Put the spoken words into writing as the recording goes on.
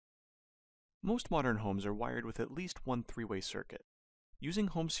Most modern homes are wired with at least one three-way circuit. Using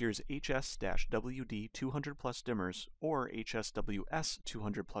HomeSeer's HS-WD 200 Plus dimmers or HSWS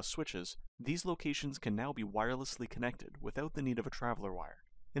 200 Plus switches, these locations can now be wirelessly connected without the need of a traveler wire.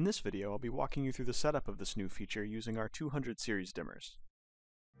 In this video, I'll be walking you through the setup of this new feature using our 200 series dimmers.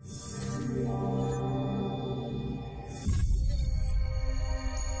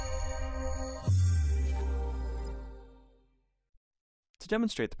 To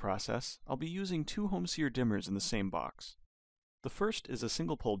demonstrate the process, I'll be using two HomeSeer dimmers in the same box. The first is a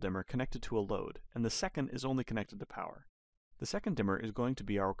single pole dimmer connected to a load, and the second is only connected to power. The second dimmer is going to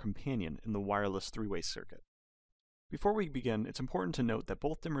be our companion in the wireless three-way circuit. Before we begin, it's important to note that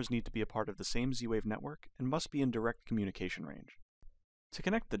both dimmers need to be a part of the same Z-Wave network and must be in direct communication range. To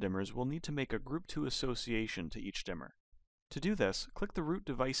connect the dimmers, we'll need to make a Group 2 association to each dimmer. To do this, click the root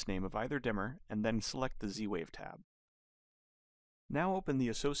device name of either dimmer and then select the Z-Wave tab. Now open the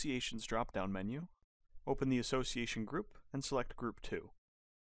Associations drop-down menu, open the Association Group, and select Group 2.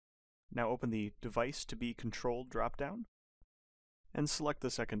 Now open the Device to be Controlled drop-down, and select the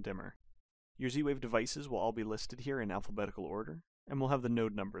second dimmer. Your Z-Wave devices will all be listed here in alphabetical order, and will have the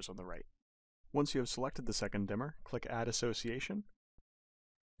node numbers on the right. Once you have selected the second dimmer, click Add Association,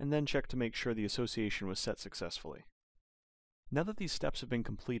 and then check to make sure the association was set successfully. Now that these steps have been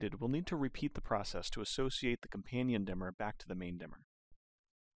completed, we'll need to repeat the process to associate the companion dimmer back to the main dimmer.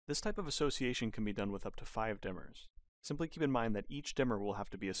 This type of association can be done with up to 5 dimmers. Simply keep in mind that each dimmer will have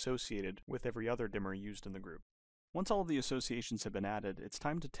to be associated with every other dimmer used in the group. Once all of the associations have been added, it's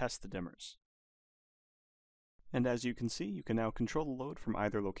time to test the dimmers. And as you can see, you can now control the load from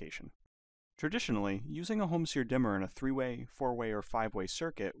either location. Traditionally, using a HomeSeer dimmer in a 3-way, 4-way, or 5-way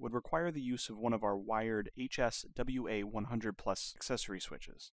circuit would require the use of one of our wired HS-WA 100 Plus accessory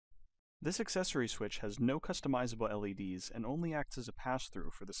switches. This accessory switch has no customizable LEDs and only acts as a pass-through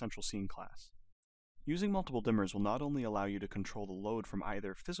for the central scene class. Using multiple dimmers will not only allow you to control the load from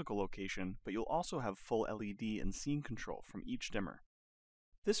either physical location, but you'll also have full LED and scene control from each dimmer.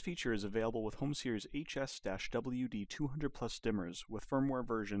 This feature is available with HomeSeer's HS-WD 200 Plus dimmers with firmware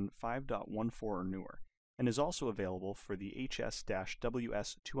version 5.14 or newer, and is also available for the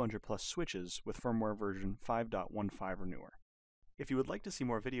HS-WS 200 Plus switches with firmware version 5.15 or newer. If you would like to see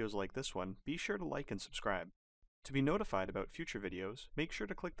more videos like this one, be sure to like and subscribe. To be notified about future videos, make sure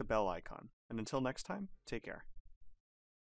to click the bell icon, and until next time, take care.